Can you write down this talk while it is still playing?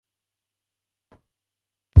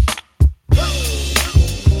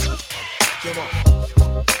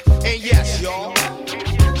And yes, y'all,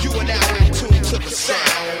 you are now in tune to the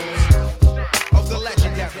sound of the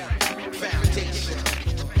legendary Foundation.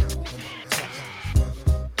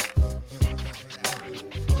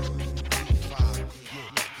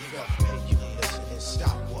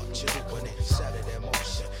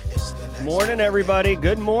 Morning, everybody.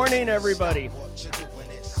 Good morning, everybody.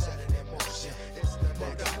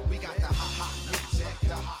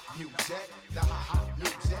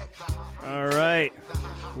 All right.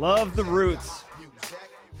 Love the Roots.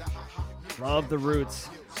 Love the Roots.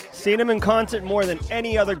 Seen them in concert more than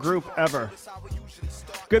any other group ever.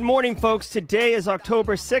 Good morning, folks. Today is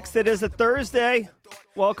October 6th. It is a Thursday.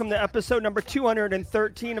 Welcome to episode number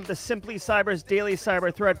 213 of the Simply Cyber's Daily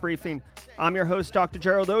Cyber Threat Briefing. I'm your host, Dr.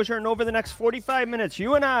 Gerald Ozier, and over the next 45 minutes,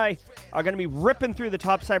 you and I are going to be ripping through the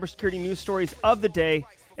top cybersecurity news stories of the day,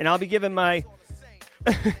 and I'll be giving my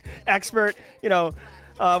expert, we're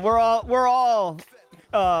all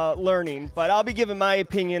learning, but I'll be giving my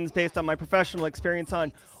opinions based on my professional experience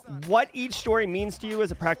on what each story means to you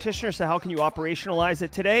as a practitioner. So how can you operationalize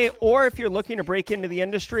it today? Or if you're looking to break into the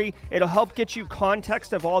industry, it'll help get you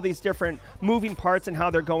context of all these different moving parts and how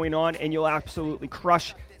they're going on, and you'll absolutely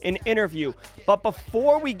crush an interview. But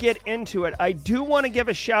before we get into it, I do want to give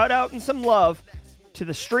a shout out and some love to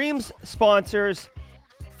the stream's sponsors.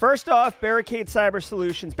 First off, Barricade Cyber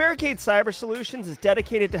Solutions. Barricade Cyber Solutions is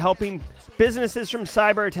dedicated to helping businesses from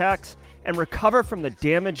cyber attacks and recover from the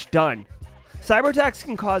damage done. Cyber attacks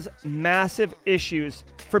can cause massive issues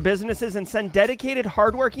for businesses and send dedicated,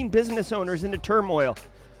 hardworking business owners into turmoil.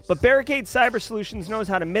 But Barricade Cyber Solutions knows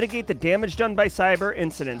how to mitigate the damage done by cyber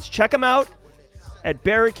incidents. Check them out at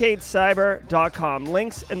barricadecyber.com.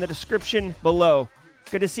 Links in the description below.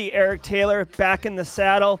 Good to see Eric Taylor back in the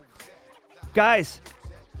saddle. Guys,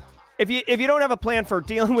 if you don't have a plan for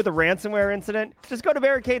dealing with a ransomware incident, just go to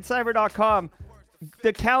barricadecyber.com.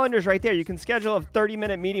 The calendar's right there. You can schedule a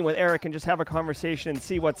 30-minute meeting with Eric and just have a conversation and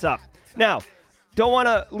see what's up. Now, don't want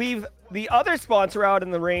to leave the other sponsor out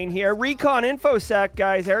in the rain here. Recon InfoSec,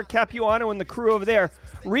 guys. Eric Capuano and the crew over there.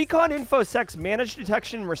 Recon InfoSec's Managed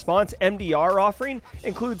Detection and Response MDR offering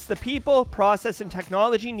includes the people, process, and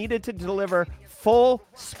technology needed to deliver full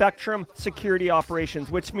spectrum security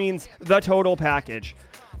operations, which means the total package,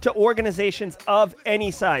 to organizations of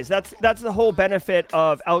any size. That's the whole benefit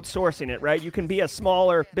of outsourcing it, right? You can be a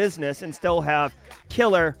smaller business and still have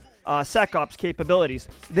killer SecOps capabilities.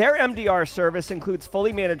 Their MDR service includes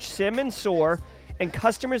fully managed SIM and SOAR, and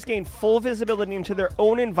customers gain full visibility into their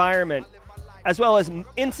own environment, as well as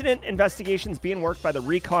incident investigations being worked by the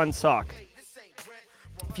Recon SOC.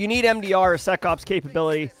 If you need MDR or SecOps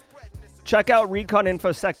capability, check out Recon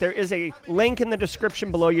InfoSec. There is a link in the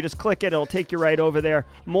description below. You just click it. It'll take you right over there.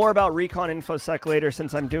 More about Recon InfoSec later,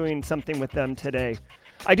 since I'm doing something with them today.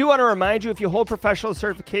 I do want to remind you, if you hold professional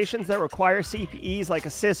certifications that require CPEs like a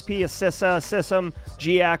CISP, a CISA, a CISM,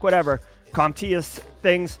 GIAC, whatever, CompTIA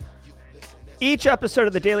things, each episode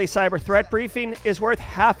of the Daily Cyber Threat Briefing is worth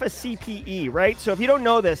half a CPE, right? So if you don't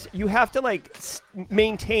know this, you have to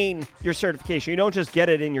maintain your certification. You don't just get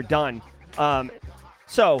it and you're done.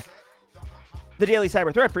 So the Daily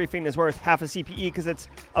Cyber Threat Briefing is worth half a CPE because it's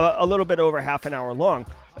a little bit over half an hour long.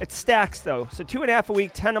 It stacks, though. So 2.5 a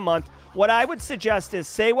week, 10 a month. What I would suggest is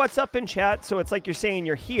say what's up in chat, so it's like you're saying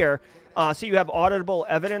you're here, so you have auditable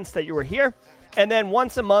evidence that you were here. And then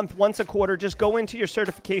once a month, once a quarter, just go into your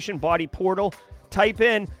certification body portal, type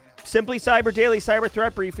in Simply Cyber Daily Cyber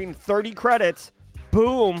Threat Briefing, 30 credits,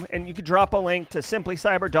 boom, and you can drop a link to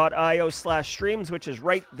simplycyber.io/streams, which is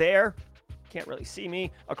right there. Can't really see me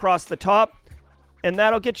across the top. And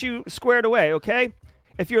that'll get you squared away, okay?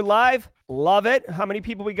 If you're live, love it. How many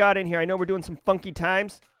people we got in here? I know we're doing some funky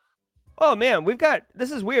times. Oh, man,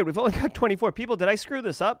 this is weird. We've only got 24 people. Did I screw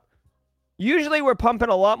this up? Usually we're pumping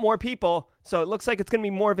a lot more people, so it looks like it's going to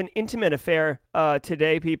be more of an intimate affair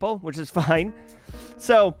today, people, which is fine.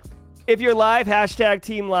 So if you're live, hashtag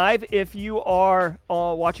Team Live. If you are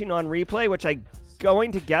watching on replay, which I'm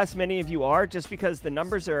going to guess many of you are, just because the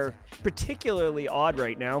numbers are particularly odd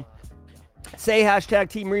right now, say hashtag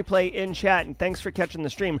Team Replay in chat, and thanks for catching the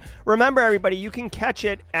stream. Remember, everybody, you can catch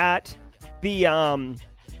it at the on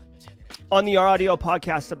the audio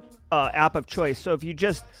podcast app of choice. So if you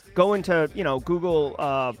just go into Google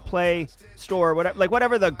Play Store,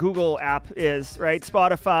 whatever the Google app is, right?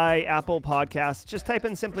 Spotify, Apple Podcasts, just type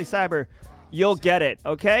in Simply Cyber, you'll get it,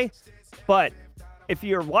 okay? But if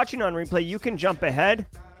you're watching on replay, you can jump ahead.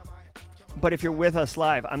 But if you're with us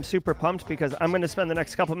live, I'm super pumped because I'm going to spend the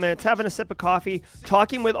next couple minutes having a sip of coffee,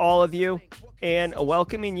 talking with all of you, and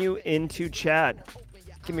welcoming you into chat.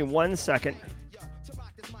 Give me 1 second.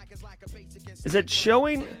 Is it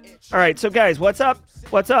showing? All right, so guys, what's up?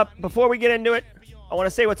 What's up? Before we get into it, I want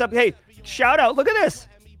to say what's up. Hey, shout out. Look at this.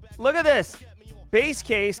 Look at this. Base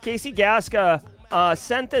case. Casey Gasca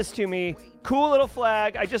sent this to me. Cool little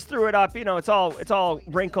flag. I just threw it up. You know, it's all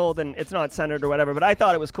wrinkled and it's not centered or whatever, but I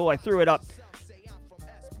thought it was cool. I threw it up.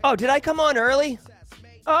 Oh, did I come on early?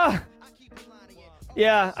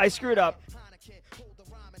 Yeah, I screwed up.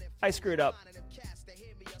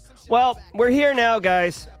 Well, we're here now,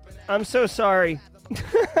 guys. I'm so sorry.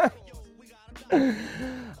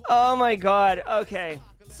 Oh, my God. Okay,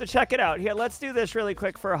 so check it out. Here, let's do this really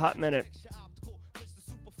quick for a hot minute.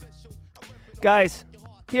 Guys,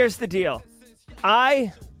 here's the deal.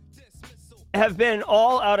 I have been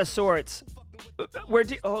all out of sorts.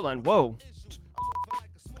 Hold on. Whoa.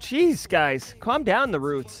 Jeez, guys. Calm down, the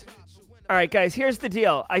Roots. All right, guys, here's the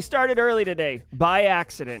deal. I started early today by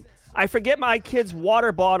accident. I forget my kids'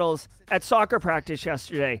 water bottles at soccer practice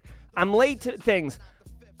yesterday. I'm late to things.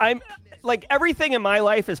 I'm like, everything in my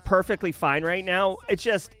life is perfectly fine right now. It's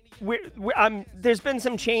just there's been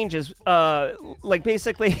some changes. Like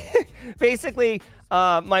basically,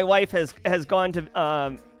 my wife has gone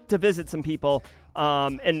to visit some people,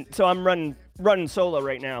 and so I'm running solo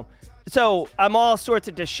right now. So I'm all sorts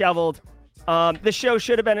of disheveled. The show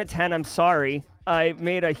should have been at 10. I'm sorry. I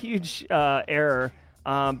made a huge error.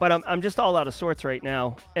 But I'm just all out of sorts right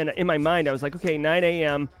now. And in my mind, I was like, okay, 9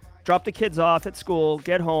 a.m., drop the kids off at school,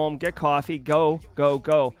 get home, get coffee, go.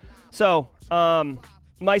 So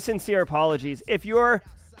my sincere apologies. If you're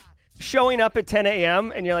showing up at 10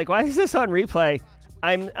 a.m. and you're like, why is this on replay?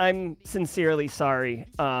 I'm sincerely sorry.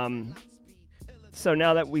 So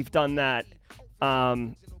now that we've done that,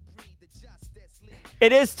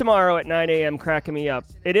 it is tomorrow at 9 a.m. cracking me up.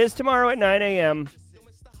 It is tomorrow at 9 a.m.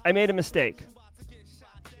 I made a mistake.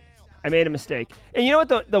 And you know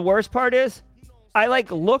what the worst part is? I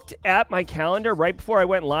looked at my calendar right before I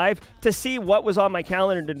went live to see what was on my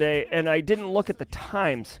calendar today, and I didn't look at the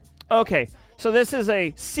times. Okay, so this is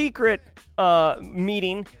a secret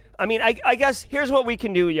meeting. I mean, I guess here's what we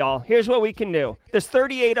can do, y'all. Here's what we can do. There's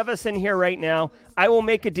 38 of us in here right now. I will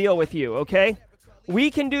make a deal with you, okay?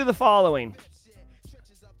 We can do the following.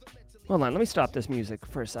 Hold on, let me stop this music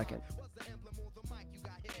for a second.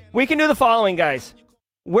 We can do the following, guys.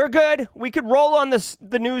 We're good. We could roll on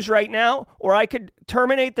the news right now, or I could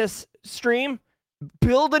terminate this stream,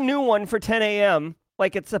 build a new one for 10 a.m.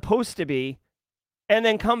 like it's supposed to be, and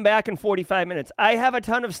then come back in 45 minutes. I have a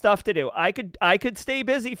ton of stuff to do. I could stay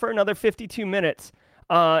busy for another 52 minutes,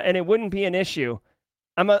 and it wouldn't be an issue.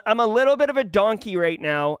 I'm a little bit of a donkey right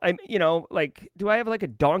now. Do I have like a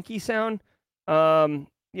donkey sound?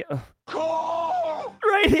 Yeah. Carl!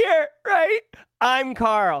 Right here, right? I'm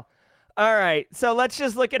Carl. All right, so let's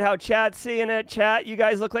just look at how chat's seeing it. Chat, you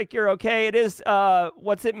guys look like you're okay. It is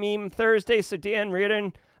What's It Meme Thursday, so Dan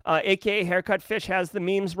Reardon, a.k.a. Haircut Fish, has the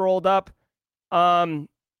memes rolled up.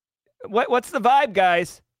 What's the vibe,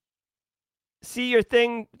 guys? See your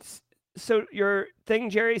thing,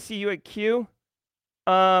 Jerry, see you at Q.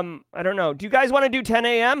 I don't know. Do you guys want to do 10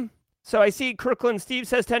 a.m.? So I see Crooklyn Steve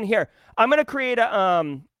says 10 here. I'm going to create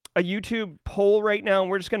a YouTube poll right now,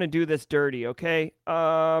 and we're just going to do this dirty, okay?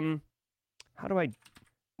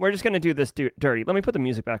 We're just going to do this dirty. Let me put the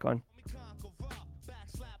music back on.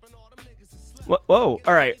 Whoa.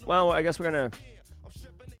 All right. Well, I guess we're going to...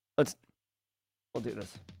 We'll do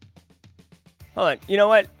this. Hold on. You know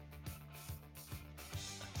what?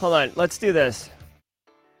 Hold on. Let's do this.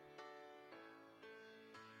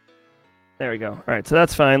 There we go. All right. So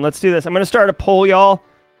that's fine. Let's do this. I'm going to start a poll, y'all,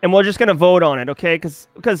 and we're just going to vote on it, okay?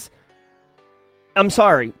 Because I'm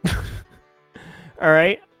sorry. All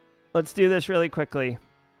right. Let's do this really quickly.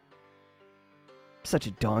 Such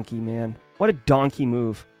a donkey, man. What a donkey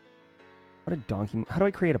move. How do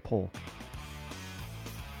I create a poll?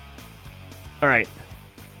 All right.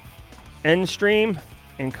 End stream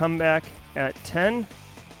and come back at 10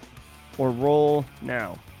 or roll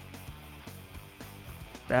now.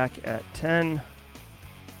 Back at 10.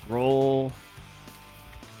 Roll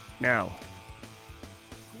now.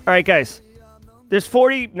 All right, guys. There's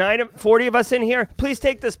 40 of us in here. Please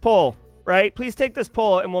take this poll, right? Please take this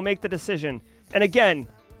poll and we'll make the decision. And again,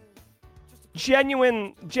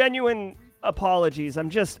 genuine apologies.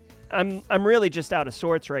 I'm really just out of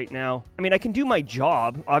sorts right now. I mean, I can do my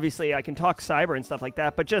job. Obviously, I can talk cyber and stuff like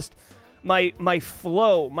that, but just my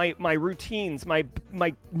flow, my routines, my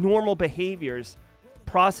normal behaviors,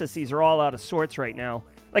 processes are all out of sorts right now.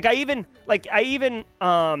 I even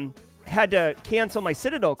had to cancel my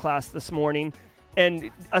Citadel class this morning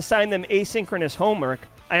and assign them asynchronous homework.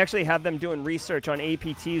 I actually have them doing research on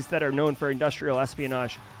APTs that are known for industrial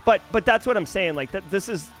espionage. But that's what I'm saying. This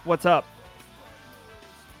is what's up.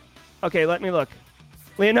 Okay, let me look.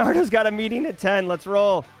 Leonardo's got a meeting at 10. Let's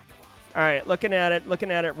roll. All right, looking at it.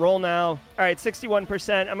 Roll now. All right,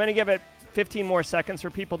 61%. I'm going to give it 15 more seconds for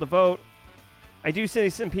people to vote. I do see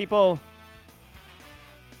some people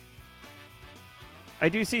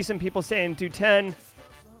saying do 10.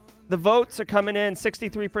 The votes are coming in.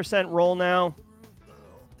 63% roll now.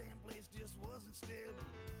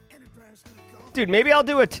 Dude, maybe I'll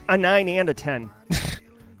do a 9 and a 10.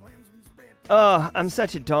 Oh, I'm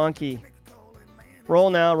such a donkey. Roll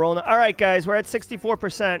now. All right, guys, we're at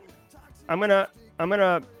 64%. I'm gonna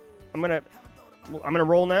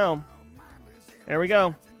roll now. There we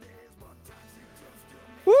go.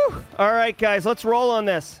 Woo! All right, guys, let's roll on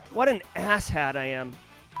this. What an asshat I am.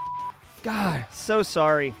 God, so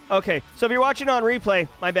sorry. Okay, so if you're watching on replay,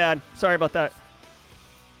 my bad. Sorry about that.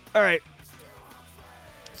 All right.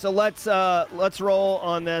 So let's roll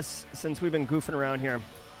on this since we've been goofing around here.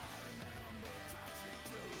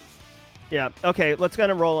 Yeah, okay, let's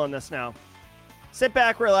gonna roll on this now. Sit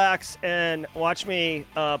back, relax, and watch me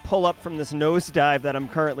pull up from this nosedive that I'm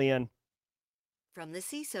currently in. From the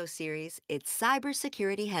CISO series, it's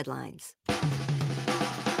Cybersecurity Headlines.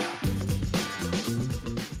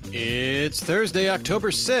 It's Thursday,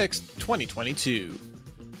 October 6th, 2022.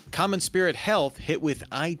 Common Spirit Health hit with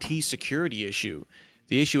IT security issue.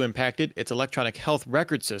 The issue impacted its electronic health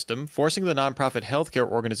record system, forcing the nonprofit healthcare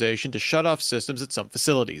organization to shut off systems at some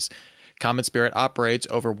facilities. Common Spirit operates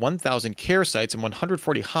over 1,000 care sites in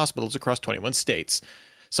 140 hospitals across 21 states.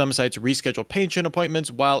 Some sites rescheduled patient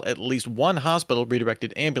appointments, while at least one hospital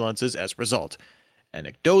redirected ambulances as a result.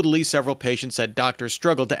 Anecdotally, several patients said doctors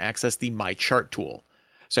struggled to access the MyChart tool.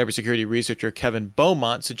 Cybersecurity researcher Kevin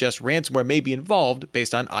Beaumont suggests ransomware may be involved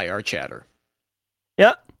based on IR chatter.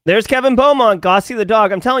 Yep. There's Kevin Beaumont, Gossie the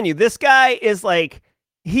dog. I'm telling you, this guy is like,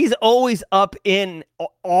 he's always up in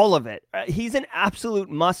all of it. He's an absolute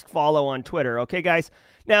must follow on Twitter. Okay, guys.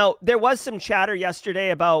 Now, there was some chatter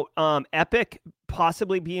yesterday about Epic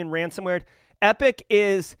possibly being ransomware. Epic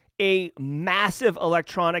is a massive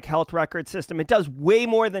electronic health record system. It does way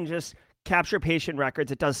more than just capture patient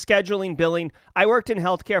records. It does scheduling, billing. I worked in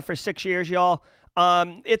healthcare for 6 years, y'all.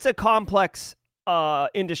 It's a complex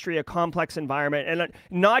industry, a complex environment, and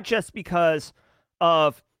not just because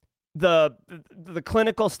of the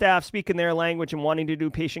clinical staff speaking their language and wanting to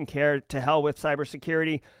do patient care. To hell with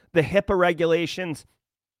cybersecurity, the HIPAA regulations,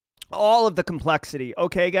 all of the complexity.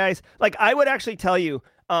 Okay, guys, like I would actually tell you,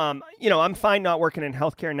 I'm fine not working in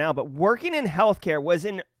healthcare now, but working in healthcare was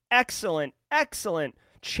an excellent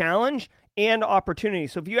challenge and opportunity.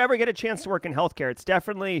 So if you ever get a chance to work in healthcare, it's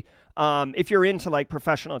definitely, if you're into like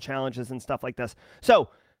professional challenges and stuff like this. So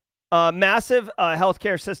massive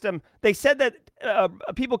healthcare system. They said that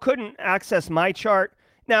people couldn't access MyChart.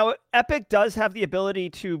 Now, Epic does have the ability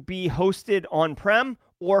to be hosted on-prem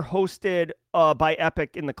or hosted by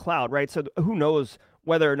Epic in the cloud, right? So who knows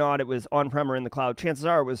whether or not it was on-prem or in the cloud. Chances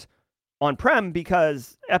are it was on-prem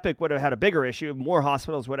because Epic would have had a bigger issue. More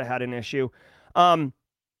hospitals would have had an issue.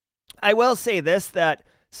 I will say this, that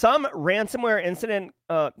some ransomware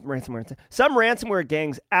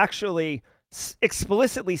gangs actually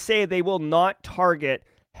explicitly say they will not target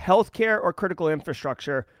healthcare or critical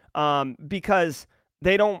infrastructure because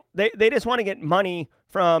they just want to get money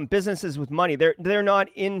from businesses with money. They're not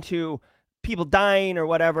into people dying or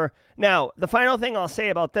whatever. Now, the final thing I'll say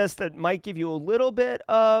about this that might give you a little bit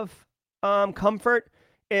of comfort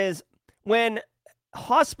is when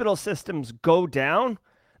hospital systems go down,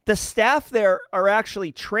 the staff there are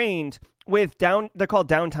actually trained with they're called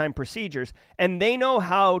downtime procedures, and they know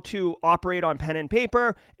how to operate on pen and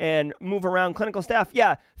paper and move around clinical staff.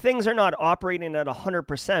 Yeah, things are not operating at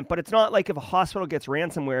 100%, but it's not like if a hospital gets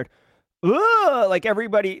ransomware, like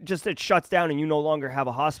everybody just, it shuts down and you no longer have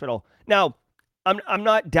a hospital. Now, I'm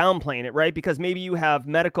not downplaying it, right? Because maybe you have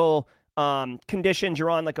medical conditions, you're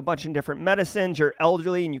on like a bunch of different medicines, you're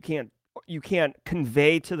elderly, and you can't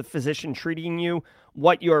convey to the physician treating you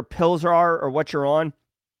what your pills are or what you're on.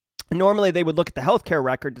 Normally, they would look at the healthcare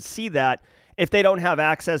record to see that. If they don't have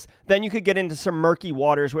access, then you could get into some murky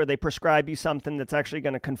waters where they prescribe you something that's actually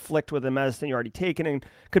going to conflict with the medicine you're already taking and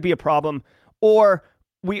could be a problem. Or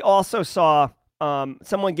we also saw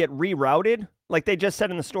someone get rerouted. Like they just said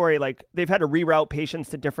in the story, like they've had to reroute patients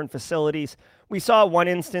to different facilities. We saw one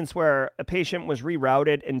instance where a patient was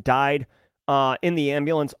rerouted and died in the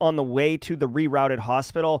ambulance on the way to the rerouted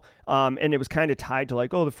hospital. And it was kind of tied to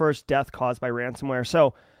like, the first death caused by ransomware.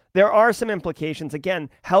 So there are some implications. Again,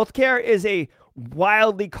 healthcare is a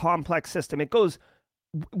wildly complex system. It goes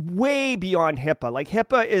way beyond HIPAA. Like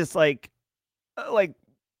HIPAA is like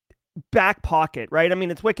back pocket, right? I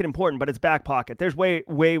mean, it's wicked important, but it's back pocket. There's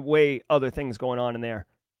way other things going on in there.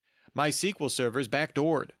 MySQL servers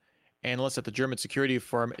backdoored. Analysts at the German security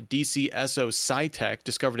firm DCSO Cytec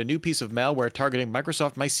discovered a new piece of malware targeting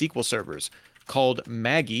Microsoft MySQL servers. Called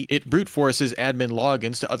Maggie, it brute forces admin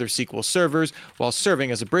logins to other SQL servers while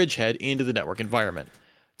serving as a bridgehead into the network environment.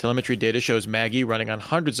 Telemetry data shows Maggie running on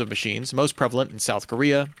hundreds of machines, most prevalent in South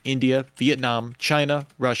Korea, India, Vietnam, China,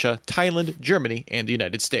 Russia, Thailand, Germany, and the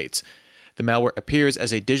United States. The malware appears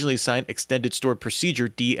as a digitally signed extended stored procedure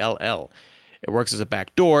DLL. It works as a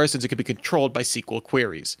backdoor since it can be controlled by SQL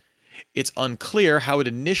queries. It's unclear how it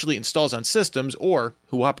initially installs on systems or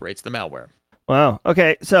who operates the malware. Wow.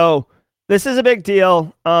 Okay, so this is a big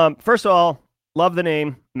deal. First of all, love the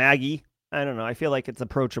name Maggie. I don't know. I feel like it's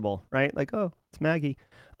approachable, right? Like, oh, it's Maggie.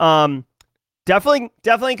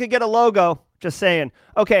 Definitely could get a logo. Just saying.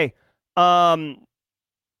 Okay.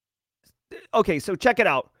 Okay. So check it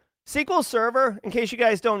out. SQL Server, in case you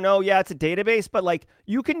guys don't know, yeah, it's a database, but like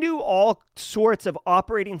you can do all sorts of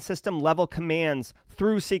operating system level commands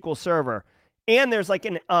through SQL Server. And there's like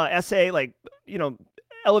an SA, like,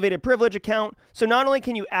 elevated privilege account. So not only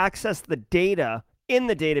can you access the data in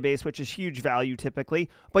the database, which is huge value typically,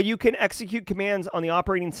 but you can execute commands on the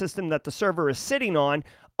operating system that the server is sitting on.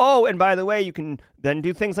 Oh, and by the way, you can then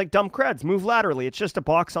do things like dump creds, move laterally. It's just a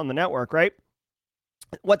box on the network, right?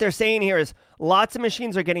 What they're saying here is lots of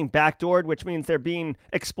machines are getting backdoored, which means they're being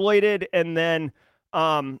exploited and then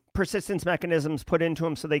persistence mechanisms put into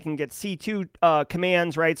them so they can get C2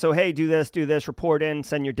 commands, right? So, hey, do this, report in,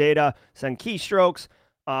 send your data, send keystrokes,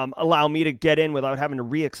 allow me to get in without having to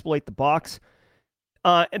re-exploit the box.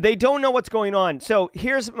 They don't know what's going on. So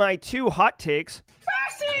here's my two hot takes.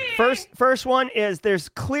 First one is there's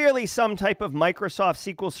clearly some type of Microsoft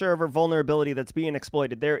SQL Server vulnerability that's being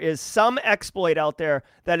exploited. There is some exploit out there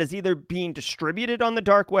that is either being distributed on the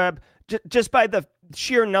dark web just by the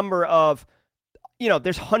sheer number of,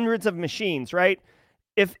 there's hundreds of machines, right?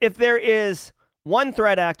 If there is one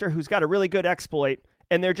threat actor who's got a really good exploit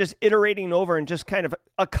and they're just iterating over and just kind of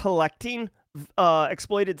collecting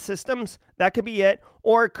exploited systems, that could be it.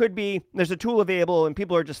 Or it could be there's a tool available and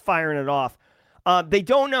people are just firing it off. They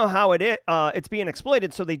don't know how it's being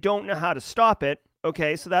exploited, so they don't know how to stop it.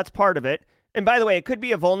 Okay, so that's part of it. And by the way, it could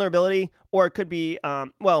be a vulnerability, or it could be, a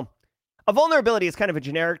vulnerability is kind of a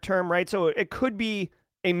generic term, right? So it could be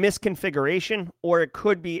a misconfiguration, or it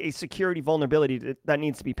could be a security vulnerability that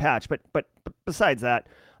needs to be patched. But besides that,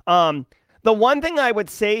 the one thing I would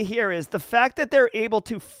say here is the fact that they're able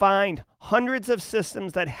to find hundreds of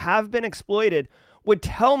systems that have been exploited would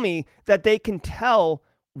tell me that they can tell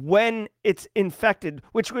when it's infected,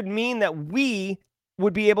 which would mean that we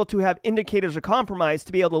would be able to have indicators of compromise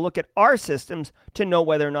to be able to look at our systems to know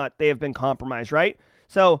whether or not they have been compromised, right?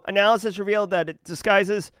 So analysis revealed that it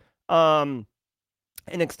disguises an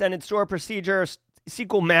extended store procedure,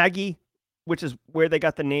 SQL Maggie, which is where they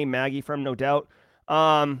got the name Maggie from, no doubt.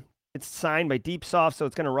 It's signed by DeepSoft, so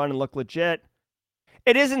it's going to run and look legit.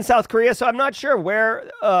 It is in South Korea, so I'm not sure where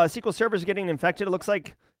SQL servers are getting infected. It looks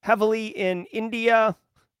like heavily in India,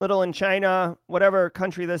 little in China, whatever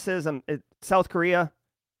country this is. South Korea,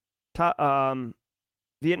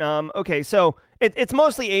 Vietnam. Okay, so it's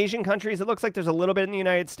mostly Asian countries. It looks like there's a little bit in the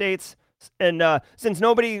United States. And since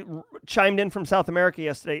nobody chimed in from South America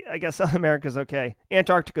yesterday, I guess South America's okay.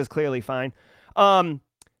 Antarctica's clearly fine.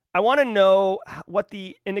 I want to know what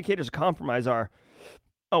the indicators of compromise are.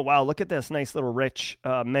 Oh, wow, look at this nice little rich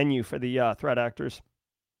menu for the threat actors.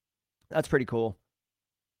 That's pretty cool.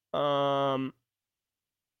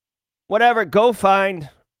 Whatever, go find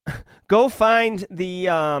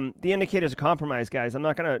the indicators of compromise, guys. I'm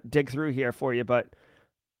not going to dig through here for you, but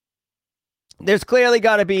there's clearly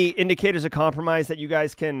got to be indicators of compromise that you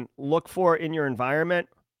guys can look for in your environment.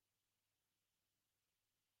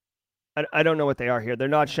 I don't know what they are here. They're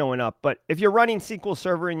not showing up. But if you're running SQL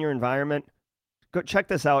Server in your environment, go check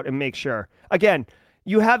this out and make sure. Again,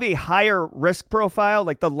 you have a higher risk profile,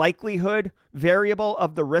 like the likelihood variable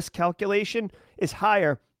of the risk calculation is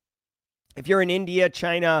higher. If you're in India,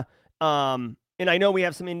 China, and I know we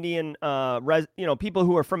have some Indian, people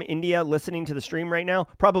who are from India listening to the stream right now,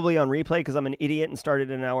 probably on replay because I'm an idiot and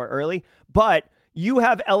started an hour early. But you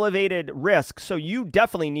have elevated risk, so you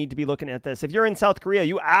definitely need to be looking at this. If you're in South Korea,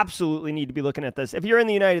 you absolutely need to be looking at this. If you're in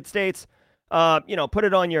the United States, put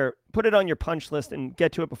it on your punch list and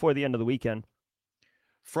get to it before the end of the weekend.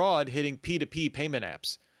 Fraud hitting P2P payment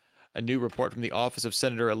apps. A new report from the Office of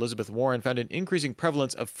Senator Elizabeth Warren found an increasing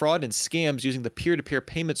prevalence of fraud and scams using the peer-to-peer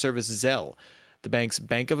payment service Zelle. The banks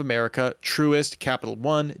Bank of America, Truist, Capital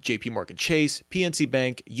One, JP Morgan Chase, PNC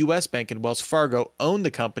Bank, US Bank, and Wells Fargo own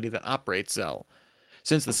the company that operates Zelle.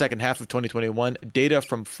 Since the second half of 2021, data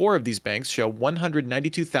from 4 of these banks show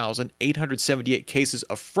 192,878 cases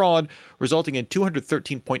of fraud, resulting in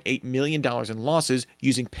 $213.8 million in losses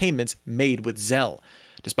using payments made with Zelle.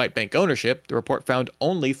 Despite bank ownership, the report found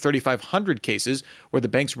only 3,500 cases where the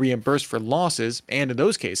banks reimbursed for losses, and in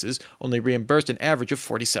those cases, only reimbursed an average of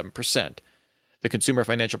 47%. The Consumer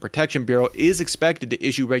Financial Protection Bureau is expected to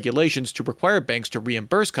issue regulations to require banks to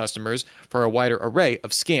reimburse customers for a wider array of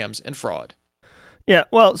scams and fraud. Yeah,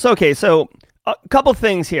 well, so a couple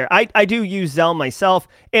things here. I do use Zelle myself,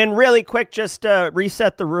 and really quick, just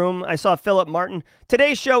reset the room. I saw Philip Martin.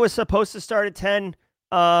 Today's show is supposed to start at 10.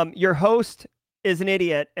 Your host is an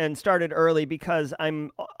idiot and started early because I'm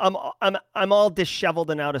all disheveled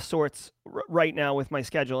and out of sorts right now with my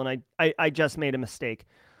schedule, and I just made a mistake.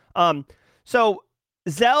 So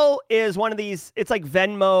Zelle is one of these, it's like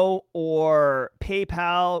Venmo or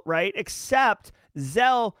PayPal, right? Except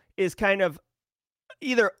Zelle is kind of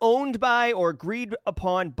either owned by or agreed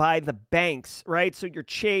upon by the banks, right? So your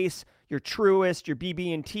Chase, your Truist, your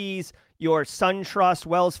BB&Ts, your SunTrust,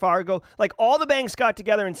 Wells Fargo, like all the banks got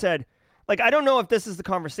together and said, like, I don't know if this is the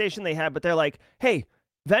conversation they had, but they're like, hey,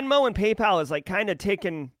 Venmo and PayPal is like kind of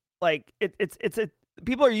taken, like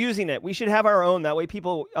people are using it. We should have our own. That way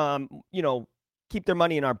people, keep their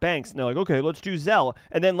money in our banks. And they're like, okay, let's do Zelle.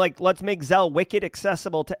 And then let's make Zelle wicked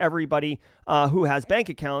accessible to everybody who has bank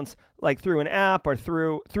accounts, like through an app or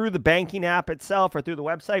through the banking app itself or through the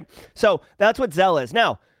website. So that's what Zelle is.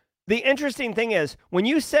 Now, the interesting thing is when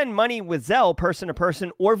you send money with Zelle person to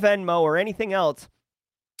person or Venmo or anything else,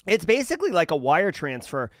 it's basically like a wire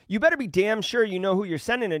transfer. You better be damn sure you know who you're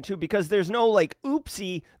sending it to, because there's no like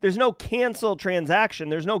oopsie, there's no cancel transaction,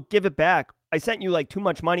 there's no give it back. I sent you like too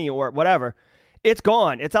much money or whatever. It's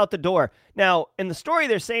gone. It's out the door. Now, in the story,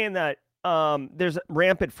 they're saying that there's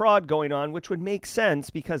rampant fraud going on, which would make sense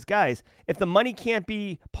because, guys, if the money can't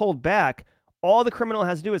be pulled back, all the criminal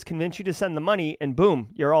has to do is convince you to send the money, and boom,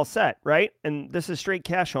 you're all set, right? And this is straight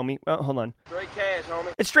cash, homie. Oh, hold on. Straight cash,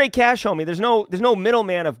 homie. It's straight cash, homie. There's no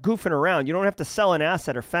middleman of goofing around. You don't have to sell an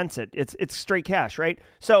asset or fence it. It's straight cash, right?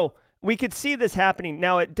 So we could see this happening.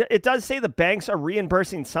 Now, it does say the banks are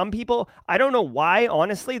reimbursing some people. I don't know why,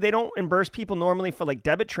 honestly. They don't reimburse people normally for like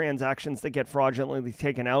debit transactions that get fraudulently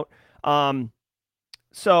taken out.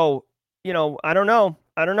 So, I don't know.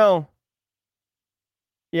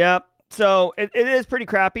 Yeah. So it is pretty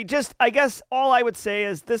crappy. Just, I guess all I would say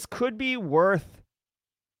is this could be worth,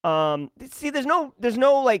 see, there's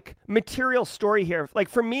no like material story here. Like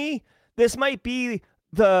for me, this might be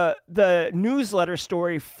the newsletter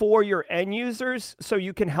story for your end users so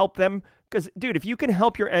you can help them. Because, dude, if you can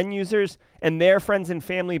help your end users and their friends and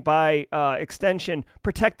family by extension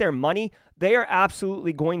protect their money, they are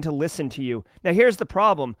absolutely going to listen to you. Now, here's the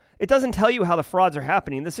problem. It doesn't tell you how the frauds are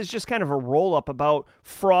happening. This is just kind of a roll-up about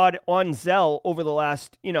fraud on Zelle over the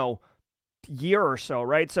last, year or so,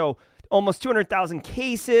 right? So almost 200,000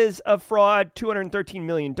 cases of fraud, $213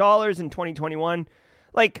 million in 2021.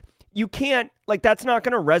 Like, you can't, like, that's not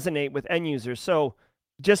going to resonate with end users. So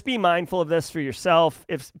just be mindful of this for yourself.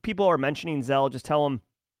 If people are mentioning Zelle, just tell them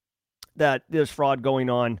that there's fraud going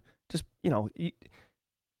on. Just,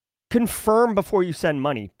 confirm before you send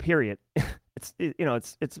money, period. It's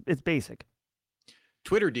basic.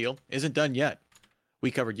 Twitter deal isn't done yet. We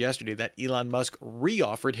covered yesterday that Elon Musk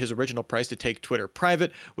re-offered his original price to take Twitter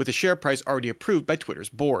private, with a share price already approved by Twitter's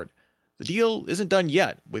board. The deal isn't done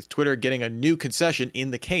yet, with Twitter getting a new concession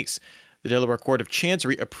in the case. The Delaware Court of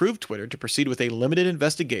Chancery approved Twitter to proceed with a limited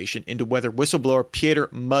investigation into whether whistleblower Pieter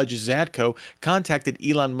Mudge Zatko contacted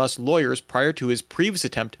Elon Musk's lawyers prior to his previous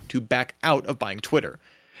attempt to back out of buying Twitter.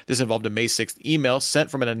 This involved a May 6th email sent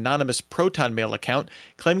from an anonymous Proton Mail account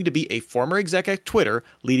claiming to be a former exec at Twitter,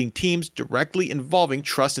 leading teams directly involving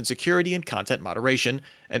trust and security and content moderation,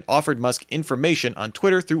 and offered Musk information on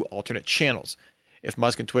Twitter through alternate channels. If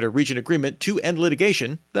Musk and Twitter reach an agreement to end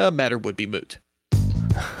litigation, the matter would be moot.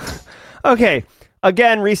 Okay,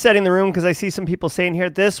 again, resetting the room because I see some people saying here,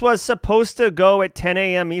 this was supposed to go at 10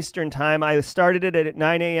 a.m. Eastern time. I started it at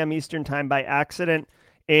 9 a.m. Eastern time by accident,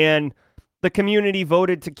 and the community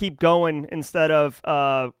voted to keep going instead of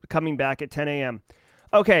coming back at 10 a.m.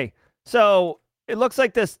 Okay, so it looks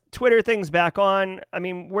like this Twitter thing's back on. I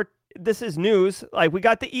mean, this is news. Like, we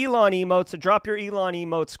got the Elon emotes, so drop your Elon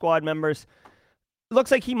emotes, squad members. It looks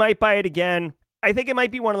like he might buy it again. I think it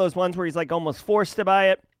might be one of those ones where he's like almost forced to buy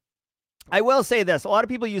it. I will say this. A lot of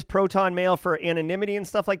people use Proton Mail for anonymity and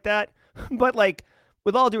stuff like that. But like,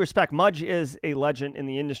 with all due respect, Mudge is a legend in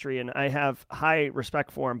the industry, and I have high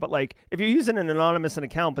respect for him. But like, if you're using an anonymous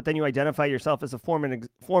account, but then you identify yourself as a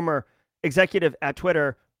former executive at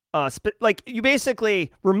Twitter, like, you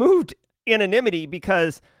basically removed anonymity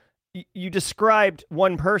because you described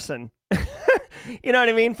one person. You know what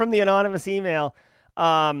I mean? From the anonymous email.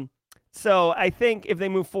 So I think if they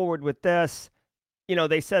move forward with this,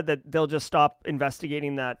 they said that they'll just stop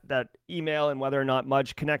investigating that email and whether or not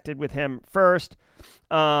Mudge connected with him first.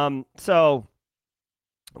 So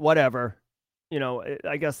whatever,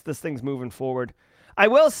 I guess this thing's moving forward. I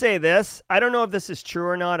will say this. I don't know if this is true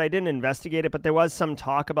or not. I didn't investigate it, but there was some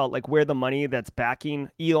talk about like where the money that's backing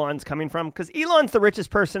Elon's coming from, because Elon's the richest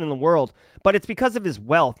person in the world, but it's because of his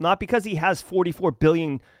wealth, not because he has $44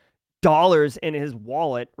 billion in his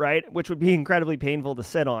wallet, right? Which would be incredibly painful to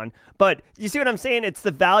sit on. But you see what I'm saying? It's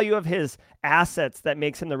the value of his assets that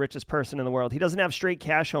makes him the richest person in the world. He doesn't have straight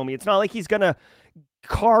cash, homie. It's not like he's going to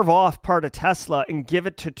carve off part of Tesla and give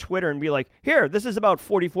it to Twitter and be like, here, this is about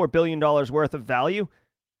 $44 billion worth of value.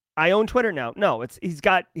 I own Twitter now. No, he's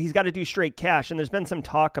got to do straight cash. And there's been some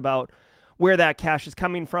talk about where that cash is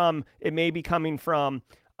coming from. It may be coming from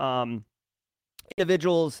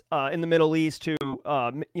individuals in the Middle East who,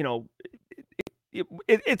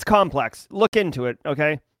 it's complex. Look into it,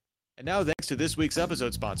 okay? And now thanks to this week's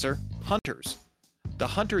episode sponsor, Hunters. The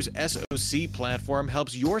Hunters SOC platform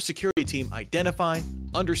helps your security team identify,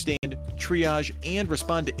 understand, triage, and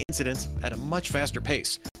respond to incidents at a much faster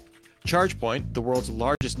pace. ChargePoint, the world's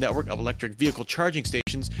largest network of electric vehicle charging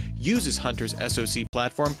stations, uses Hunter's SOC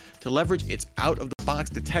platform to leverage its out-of-the-box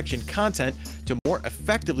detection content to more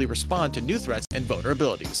effectively respond to new threats and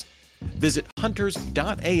vulnerabilities. Visit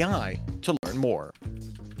hunters.ai to learn more.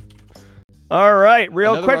 All right,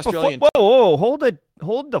 real Another quick Australian... Whoa,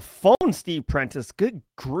 hold the phone, Steve Prentice. Good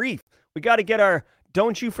grief. We got to get our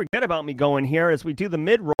Don't You Forget About Me going here as we do the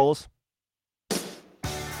mid-rolls.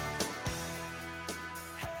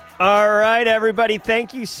 All right, everybody.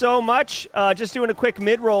 Thank you so much. Just doing a quick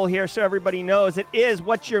mid-roll here so everybody knows. It is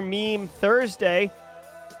What's Your Meme Thursday.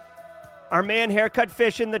 Our man Haircut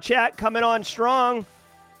Fish in the chat coming on strong.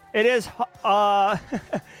 It is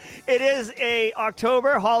it is a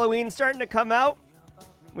October. Halloween starting to come out.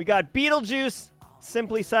 We got Beetlejuice,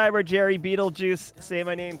 Simply Cyber, Jerry Beetlejuice. Say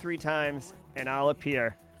my name 3 times and I'll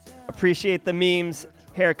appear. Appreciate the memes,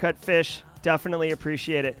 Haircut Fish. Definitely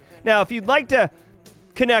appreciate it. Now, if you'd like to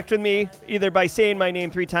connect with me either by saying my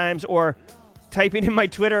name 3 times or typing in my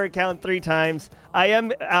Twitter account 3 times, I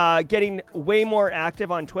am getting way more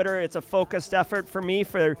active on Twitter. It's a focused effort for me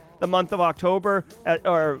for the month of October,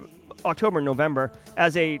 or November,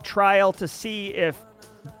 as a trial to see if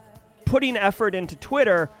putting effort into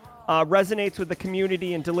Twitter resonates with the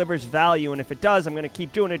community and delivers value. And if it does, I'm going to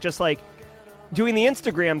keep doing it, just like doing the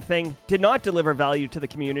Instagram thing did not deliver value to the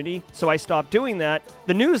community, so I stopped doing that.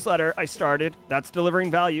 The newsletter I started, that's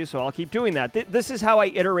delivering value, so I'll keep doing that. This is how I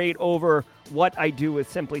iterate over what I do with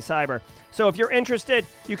Simply Cyber. So if you're interested,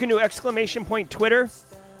 you can do !Twitter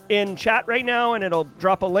in chat right now, and it'll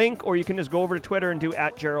drop a link, or you can just go over to Twitter and do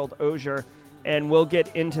 @GeraldOzier, and we'll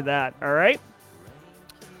get into that, all right?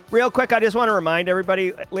 Real quick, I just want to remind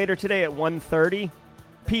everybody, later today at 1:30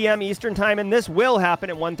 p.m. Eastern Time, and this will happen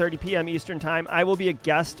at 1:30 p.m. Eastern Time, I will be a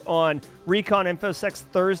guest on Recon InfoSec's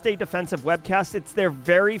Thursday Defensive Webcast. It's their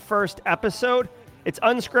very first episode. It's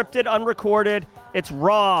unscripted, unrecorded, it's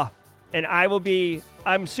raw, and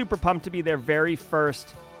I'm super pumped to be their very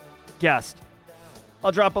first guest.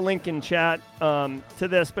 I'll drop a link in chat to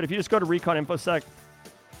this, but if you just go to Recon InfoSec,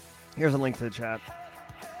 here's a link to the chat.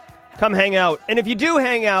 Come hang out. And if you do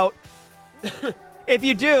hang out,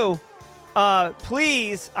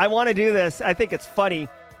 please, I want to do this. I think it's funny.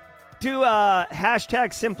 Do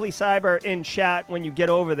hashtag Simply Cyber in chat when you get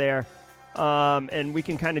over there, and we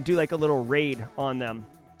can kind of do like a little raid on them.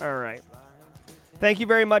 All right. Thank you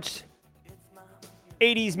very much,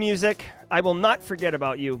 80s music. I will not forget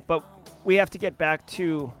about you, but we have to get back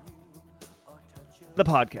to the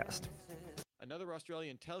podcast. Another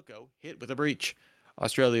Australian telco hit with a breach.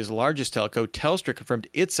 Australia's largest telco, Telstra, confirmed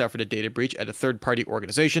it suffered a data breach at a third-party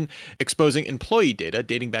organization, exposing employee data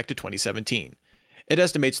dating back to 2017. It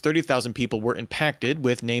estimates 30,000 people were impacted,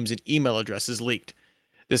 with names and email addresses leaked.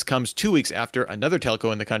 This comes 2 weeks after another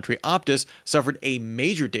telco in the country, Optus, suffered a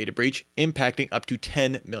major data breach impacting up to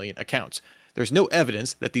 10 million accounts. There's no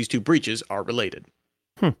evidence that these two breaches are related.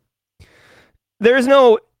 There's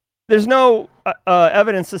no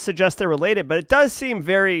evidence to suggest they're related, but it does seem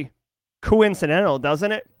very coincidental,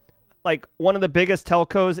 doesn't it? Like one of the biggest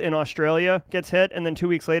telcos in Australia gets hit, and then 2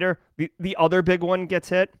 weeks later, the other big one gets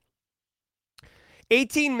hit.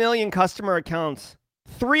 18 million customer accounts,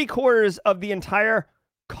 3/4 of the entire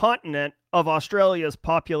continent of Australia's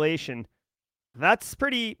population. That's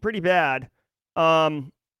pretty bad.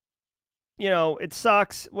 It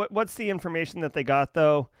sucks. What's the information that they got,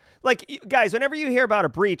 though? like, guys, whenever you hear about a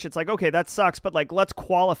breach, it's like, okay, that sucks, but like, let's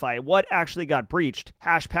qualify what actually got breached.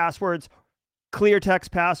 Hash passwords, clear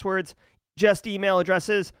text passwords, just email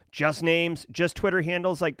addresses, just names, just Twitter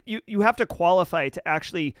handles. Like, you have to qualify to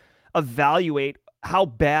actually evaluate how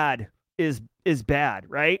bad is bad,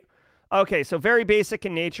 right? Okay, so very basic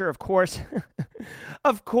in nature, of course.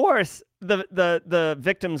 Of course, the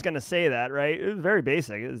victim's going to say that, right? It was very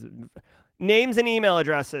basic. It was names and email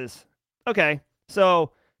addresses. Okay,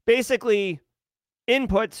 so basically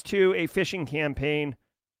inputs to a phishing campaign.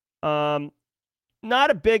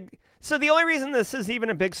 Not a big. So the only reason this is even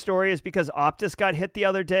a big story is because Optus got hit the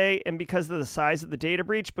other day and because of the size of the data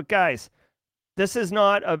breach. But guys, this is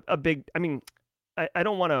not a big. I mean, I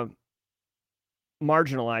don't want to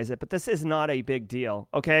marginalize it, but this is not a big deal.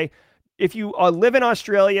 Okay. If you live in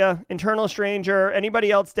Australia, internal stranger,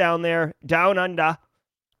 anybody else down there, down under,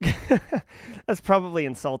 that's probably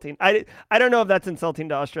insulting. I don't know if that's insulting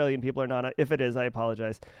to Australian people or not. If it is, I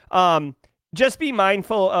apologize. Just be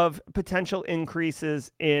mindful of potential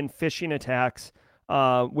increases in phishing attacks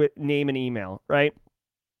with name and email, right?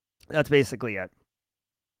 That's basically it.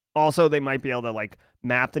 Also, they might be able to like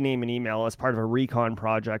map the name and email as part of a recon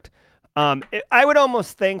project. I would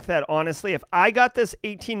almost think that, honestly, if I got this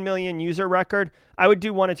 18 million user record, I would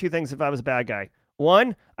do one of two things if I was a bad guy.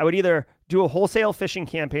 One, I would either do a wholesale phishing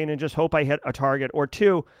campaign and just hope I hit a target. Or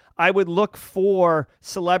two, I would look for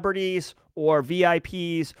celebrities or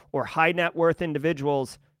VIPs or high net worth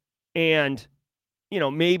individuals and,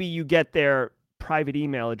 maybe you get their private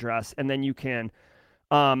email address and then you can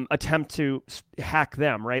attempt to hack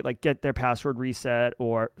them, right? Like get their password reset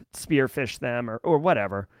or spearfish them or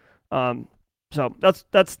whatever. So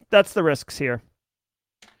that's the risks here.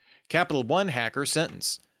 Capital One hacker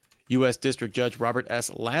sentence. U.S. District Judge Robert S.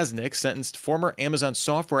 Lasnik sentenced former Amazon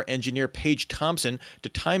software engineer Paige Thompson to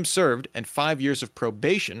time served and 5 years of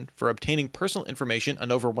probation for obtaining personal information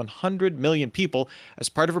on over 100 million people as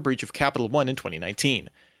part of a breach of Capital One in 2019.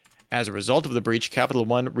 As a result of the breach, Capital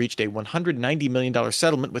One reached a $190 million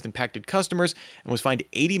settlement with impacted customers and was fined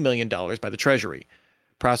 $80 million by the Treasury.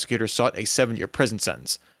 Prosecutors sought a 7-year prison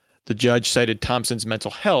sentence. The judge cited Thompson's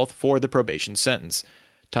mental health for the probation sentence.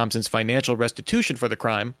 Thompson's financial restitution for the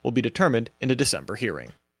crime will be determined in a December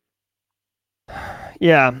hearing.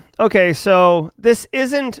 Yeah. Okay, so this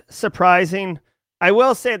isn't surprising. I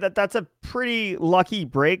will say that that's a pretty lucky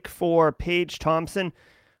break for Paige Thompson.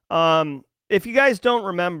 If you guys don't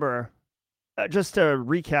remember, just to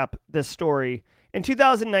recap this story, in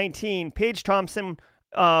 2019, Paige Thompson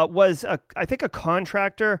was, I think, a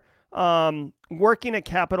contractor working at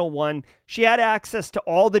Capital One. She had access to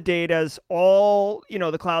all the datas, all,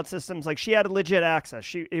 the cloud systems. Like, she had legit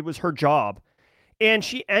access. It was her job. And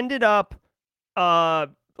she ended up either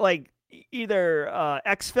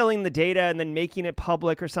exfilling the data and then making it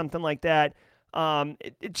public or something like that.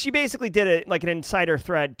 She basically did it like an insider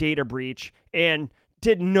threat data breach and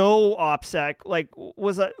did no OPSEC, like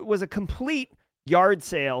was a complete yard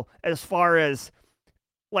sale as far as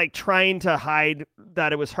like trying to hide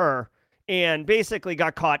that it was her, and basically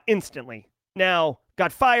got caught instantly. Now,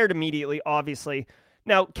 got fired immediately, obviously.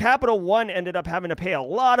 Now, Capital One ended up having to pay a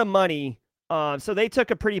lot of money, so they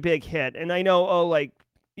took a pretty big hit. And I know,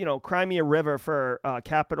 cry me a river for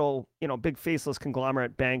Capital, big faceless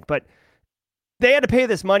conglomerate bank, but they had to pay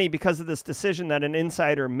this money because of this decision that an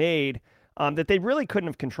insider made that they really couldn't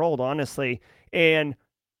have controlled, honestly. And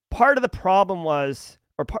part of the problem was,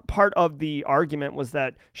 or part of the argument was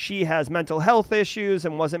that she has mental health issues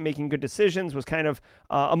and wasn't making good decisions, was kind of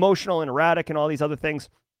emotional and erratic and all these other things.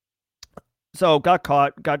 So got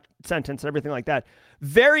caught, got sentenced, and everything like that.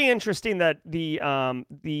 Very interesting that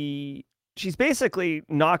she's basically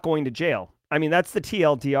not going to jail. I mean, that's the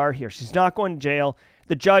TLDR here. She's not going to jail.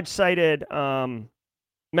 The judge cited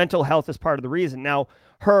mental health as part of the reason. Now,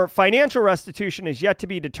 her financial restitution is yet to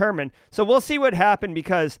be determined. So we'll see what happened,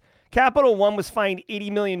 because Capital One was fined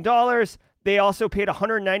 $80 million. They also paid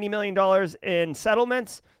 $190 million in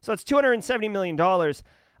settlements. So it's $270 million.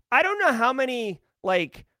 I don't know how many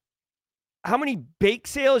bake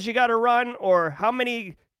sales you got to run or how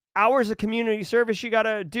many hours of community service you got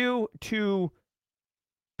to do to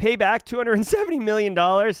pay back $270 million.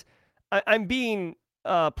 I'm being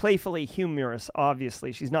playfully humorous,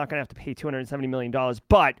 obviously. She's not going to have to pay $270 million.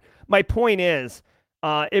 But my point is,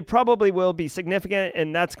 it probably will be significant,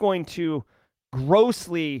 and that's going to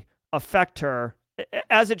grossly affect her,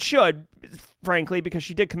 as it should, frankly, because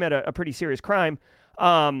she did commit a pretty serious crime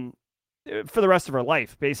for the rest of her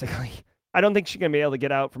life, basically. I don't think she's going to be able to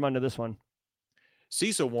get out from under this one.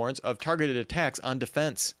 CISA warns of targeted attacks on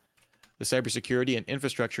defense. The Cybersecurity and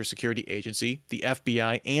Infrastructure Security Agency, the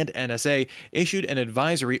FBI, and NSA issued an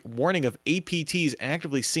advisory warning of APTs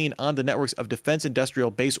actively seen on the networks of defense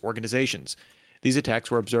industrial base organizations. These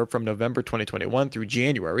attacks were observed from November 2021 through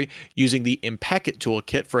January using the Impacket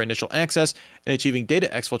toolkit for initial access and achieving data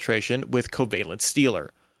exfiltration with covalent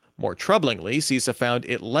stealer. More troublingly, CISA found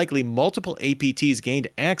it likely multiple APTs gained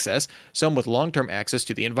access, some with long-term access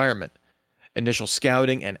to the environment. Initial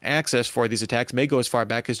scouting and access for these attacks may go as far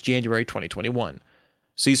back as January 2021.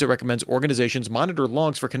 CISA recommends organizations monitor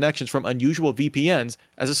logs for connections from unusual VPNs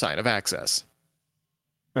as a sign of access.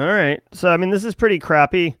 All right. So, I mean, this is pretty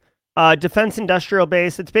crappy. Defense industrial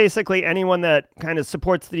base, it's basically anyone that kind of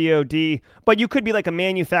supports the DoD, but you could be like a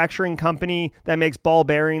manufacturing company that makes ball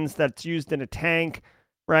bearings that's used in a tank,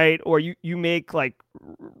 right? Or you make like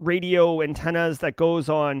radio antennas that goes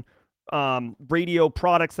on radio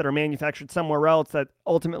products that are manufactured somewhere else that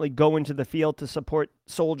ultimately go into the field to support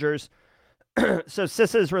soldiers. So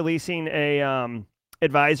CISA is releasing a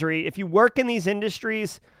advisory. If you work in these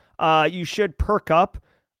industries, you should perk up.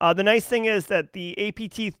 The nice thing is that the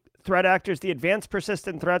APT threat actors, the advanced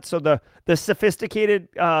persistent threats, so the sophisticated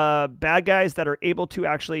bad guys that are able to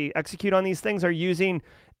actually execute on these things are using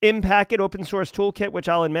Impacket open source toolkit, which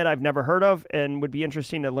I'll admit I've never heard of and would be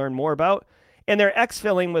interesting to learn more about. And they're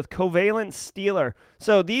exfilling with covalent stealer.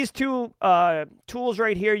 So these two tools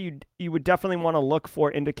right here, you would definitely want to look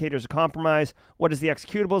for indicators of compromise. What does the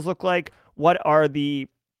executables look like? What are the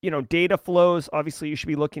data flows? Obviously, you should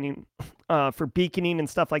be looking for beaconing and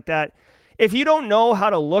stuff like that. If you don't know how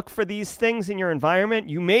to look for these things in your environment,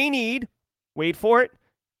 you may need, wait for it,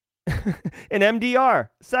 an MDR,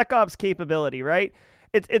 SecOps capability, right?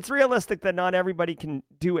 It's realistic that not everybody can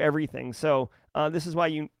do everything. So this is why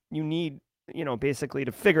you need, basically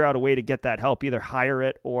to figure out a way to get that help, either hire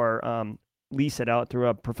it or lease it out through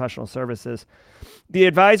a professional services. The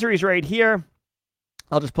advisory's right here.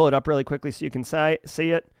 I'll just pull it up really quickly so you can see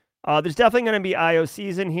it. There's definitely going to be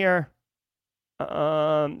IOCs in here.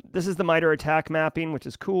 This is the MITRE attack mapping, which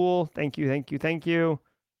is cool. Thank you.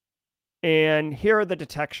 And here are the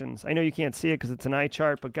detections. I know you can't see it because it's an eye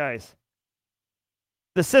chart, but guys,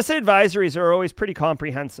 the CISA advisories are always pretty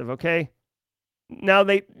comprehensive, okay? Now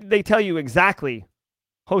they tell you exactly.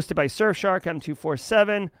 Hosted by Surfshark,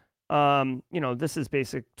 M247. This is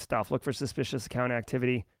basic stuff. Look for suspicious account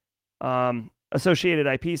activity. Associated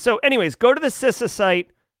IP. So anyways, go to the CISA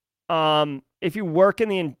site. If you work in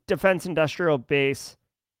the defense industrial base,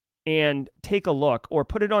 and take a look or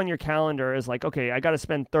put it on your calendar as like, okay, I got to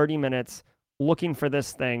spend 30 minutes looking for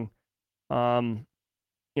this thing. And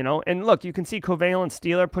look, you can see covalent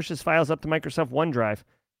stealer pushes files up to Microsoft OneDrive.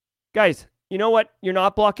 Guys, you know what? You're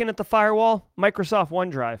not blocking at the firewall, Microsoft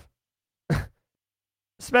OneDrive.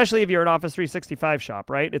 Especially if you're an Office 365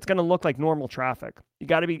 shop, right? It's going to look like normal traffic. You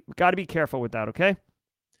got to be careful with that, okay?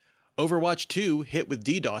 Overwatch 2 hit with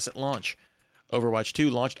DDoS at launch. Overwatch 2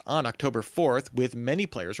 launched on October 4th, with many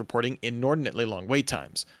players reporting inordinately long wait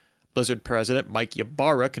times. Blizzard president Mike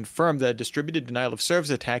Ybarra confirmed that a distributed denial of service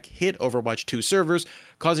attack hit Overwatch 2 servers,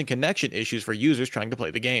 causing connection issues for users trying to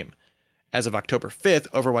play the game. As of October 5th,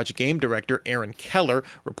 Overwatch game director Aaron Keller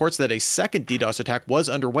reports that a second DDoS attack was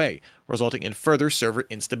underway, resulting in further server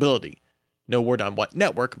instability. No word on what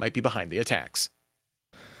network might be behind the attacks.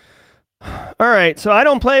 All right, so I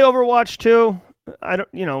don't play Overwatch 2.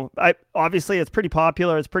 Obviously it's pretty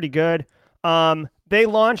popular. It's pretty good. They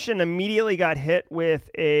launched and immediately got hit with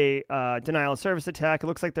a denial of service attack. It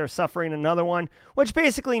looks like they're suffering another one, which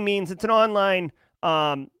basically means it's an online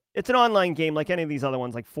game like any of these other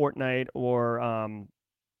ones, like Fortnite or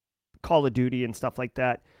Call of Duty and stuff like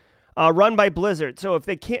that, run by Blizzard. So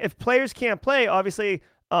if players can't play, obviously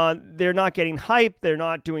they're not getting hype. They're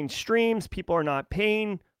not doing streams. People are not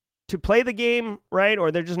paying to play the game, right?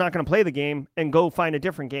 Or they're just not going to play the game and go find a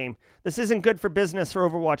different game. This isn't good for business for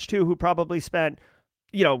Overwatch 2, who probably spent,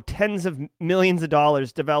 tens of millions of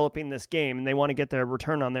dollars developing this game, and they want to get their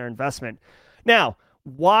return on their investment. Now,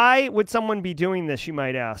 why would someone be doing this, you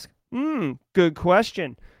might ask? Good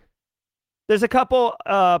question. There's a couple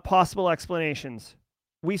possible explanations.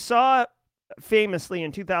 We saw famously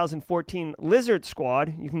in 2014 Lizard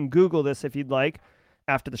Squad. You can Google this if you'd like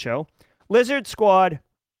after the show. Lizard Squad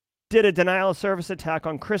did a denial of service attack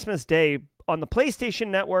on Christmas Day on the PlayStation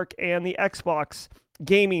Network and the Xbox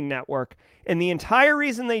Gaming Network. And the entire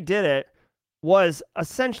reason they did it was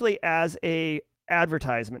essentially as a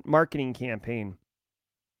advertisement marketing campaign.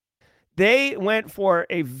 They went for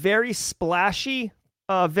a very splashy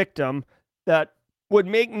victim that would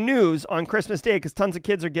make news on Christmas Day because tons of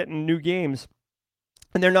kids are getting new games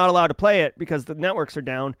and they're not allowed to play it because the networks are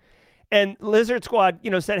down. And Lizard Squad,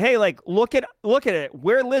 said, hey, like, look at it.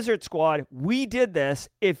 We're Lizard Squad. We did this.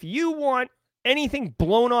 If you want anything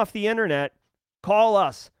blown off the internet, call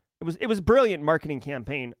us. It was a brilliant marketing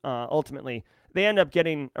campaign. Ultimately, they end up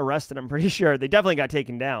getting arrested. I'm pretty sure they definitely got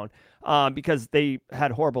taken down because they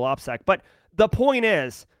had horrible OPSEC. But the point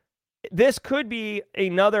is, this could be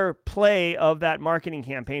another play of that marketing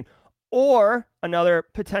campaign, or another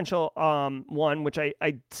potential one, which I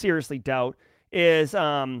seriously doubt, is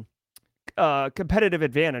competitive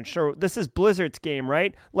advantage. So this is Blizzard's game,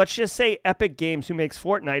 right? Let's just say Epic Games, who makes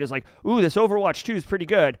Fortnite, is like, ooh, this Overwatch 2 is pretty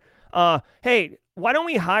good. Hey, why don't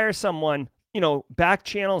we hire someone, back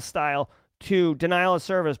channel style, to denial of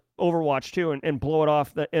service Overwatch 2 and blow it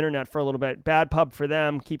off the internet for a little bit. Bad pub for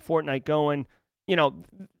them, keep Fortnite going.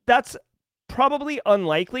 That's probably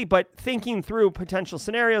unlikely, but thinking through potential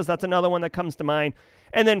scenarios, that's another one that comes to mind.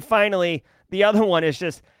 And then finally, the other one is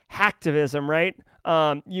just hacktivism, right?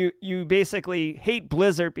 You basically hate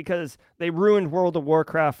Blizzard because they ruined World of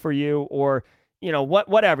Warcraft for you, or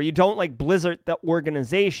whatever. You don't like Blizzard, the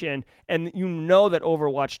organization, and that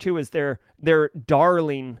Overwatch 2 is their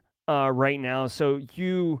darling right now. So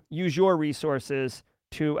you use your resources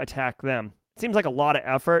to attack them. Seems like a lot of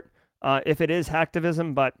effort if it is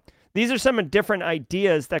hacktivism, but these are some different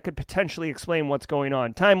ideas that could potentially explain what's going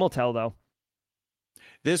on. Time will tell, though.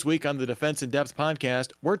 This week on the Defense in Depth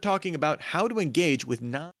podcast, we're talking about how to engage with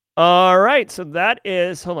All right, so that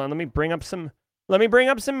is, hold on, let me bring up some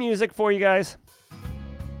music for you guys.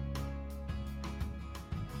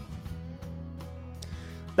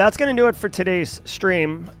 That's going to do it for today's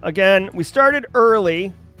stream. Again, we started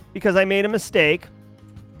early because I made a mistake.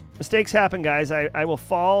 Mistakes happen, guys. I will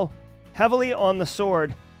fall heavily on the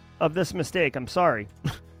sword of this mistake. I'm sorry.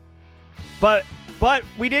 But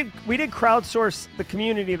we did crowdsource the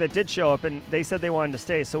community that did show up, and they said they wanted to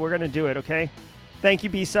stay, so we're going to do it, okay? Thank you,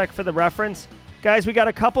 BSEC, for the reference. Guys, we got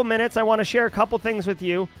a couple minutes. I want to share a couple things with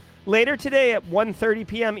you. Later today at 1:30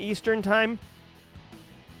 p.m. Eastern Time,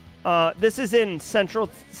 this is in Central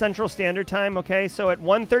Standard Time, okay? So at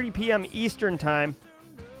 1:30 p.m. Eastern Time,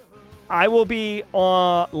 I will be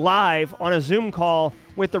live on a Zoom call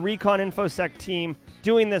with the Recon InfoSec team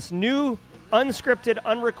doing this new unscripted,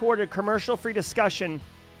 unrecorded, commercial-free discussion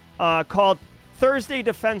called Thursday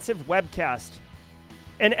Defensive Webcast.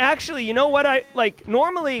 And actually, you know what?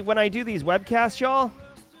 Normally when I do these webcasts, y'all,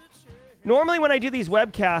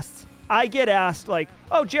 I get asked like,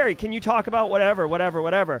 oh, Jerry, can you talk about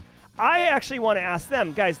whatever. I actually want to ask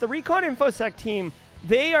them, guys, the Recon InfoSec team,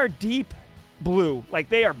 they are deep blue. Like,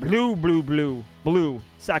 they are blue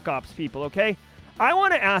SecOps people, okay? I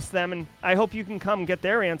want to ask them, and I hope you can come get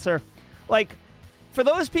their answer. Like, for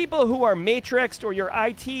those people who are matrixed or you're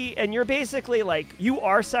IT and you're basically like, you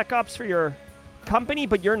are SecOps for your company,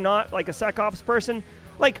 but you're not like a SecOps person,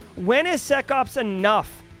 like, when is SecOps enough?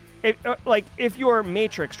 If you're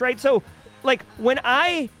matrixed, right? So, like, when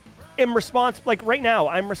I am responsible, like right now,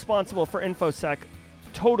 I'm responsible for InfoSec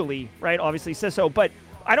totally, right? Obviously CISO, but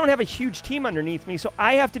I don't have a huge team underneath me, so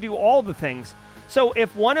I have to do all the things. So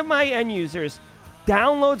if one of my end users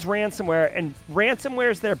downloads ransomware and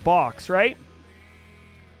ransomware's their box, right?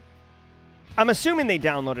 I'm assuming they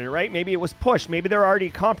downloaded it, right? Maybe it was pushed. Maybe they're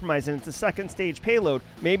already compromised and it's a second stage payload.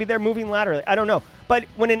 Maybe they're moving laterally. I don't know. But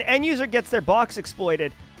when an end user gets their box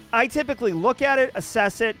exploited, I typically look at it,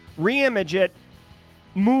 assess it, re-image it,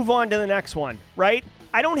 move on to the next one, right?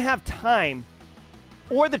 I don't have time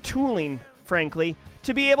or the tooling, frankly,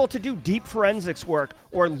 to be able to do deep forensics work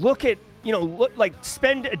or look at,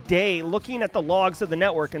 spend a day looking at the logs of the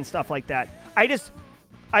network and stuff like that. I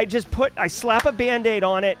slap a Band-Aid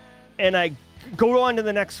on it and I go on to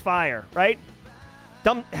the next fire, right?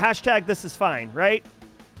 Hashtag this is fine, right?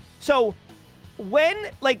 So when,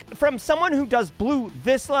 from someone who does blue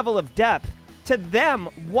this level of depth, to them,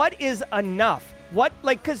 what is enough?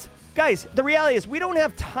 Because, guys, the reality is we don't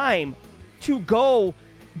have time to go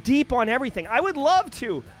deep on everything. I would love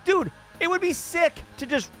to. Dude, it would be sick to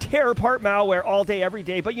just tear apart malware all day, every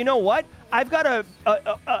day. But you know what? I've got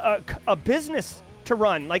a business to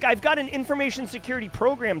run. Like, I've got an information security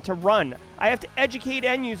program to run. I have to educate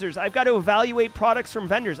end users. I've got to evaluate products from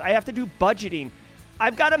vendors. I have to do budgeting.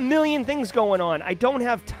 I've got a million things going on. I don't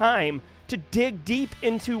have time to dig deep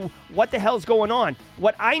into what the hell's going on.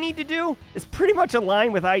 What I need to do is pretty much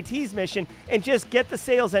align with IT's mission and just get the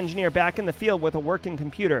sales engineer back in the field with a working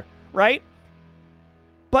computer, right?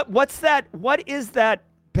 But what is that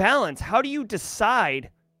balance? How do you decide,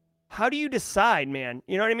 man?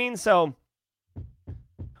 You know what I mean? So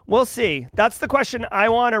we'll see. That's the question I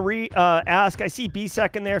want to ask. I see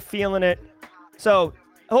BSEC in there feeling it. So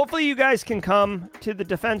hopefully you guys can come to the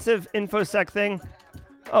defensive InfoSec thing.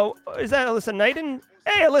 Oh, is that Alyssa Knight?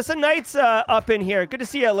 Hey, Alyssa Knight's up in here. Good to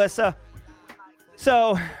see you, Alyssa.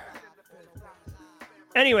 So,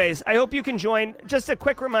 anyways, I hope you can join. Just a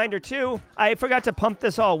quick reminder, too. I forgot to pump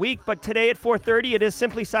this all week, but today at 4:30, it is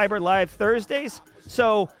Simply Cyber Live Thursdays.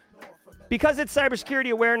 So, because it's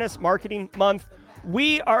Cybersecurity Awareness Marketing Month,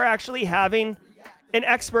 we are actually having an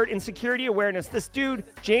expert in security awareness. This dude,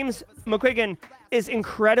 James McQuiggan, is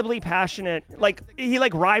incredibly passionate. He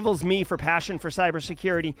rivals me for passion for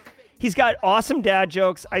cybersecurity. He's got awesome dad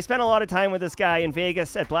jokes. I spent a lot of time with this guy in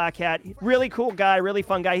Vegas at Black Hat. Really cool guy, really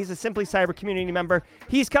fun guy. He's a Simply Cyber community member.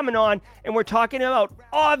 He's coming on, and we're talking about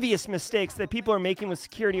obvious mistakes that people are making with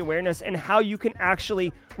security awareness and how you can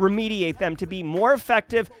actually remediate them to be more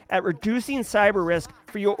effective at reducing cyber risk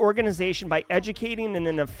for your organization by educating in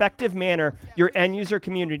an effective manner your end user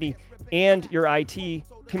community and your IT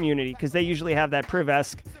community, because they usually have that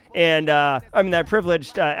that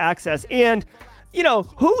privileged access. And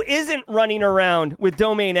who isn't running around with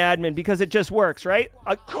domain admin because it just works, right?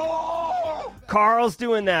 Carl's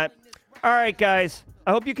doing that. All right, guys.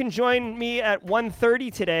 I hope you can join me at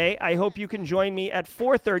 1:30 today. I hope you can join me at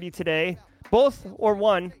 4:30 today. Both or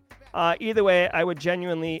one. Either way, I would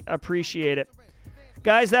genuinely appreciate it.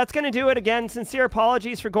 Guys, that's going to do it. Again, sincere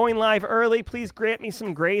apologies for going live early. Please grant me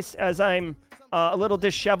some grace as I'm a little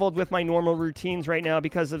disheveled with my normal routines right now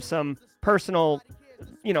because of some personal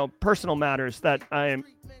matters that I am,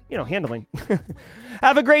 handling.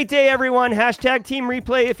 Have a great day, everyone. # Team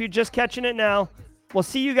Replay if you're just catching it now. We'll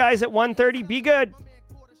see you guys at 1:30. Be good.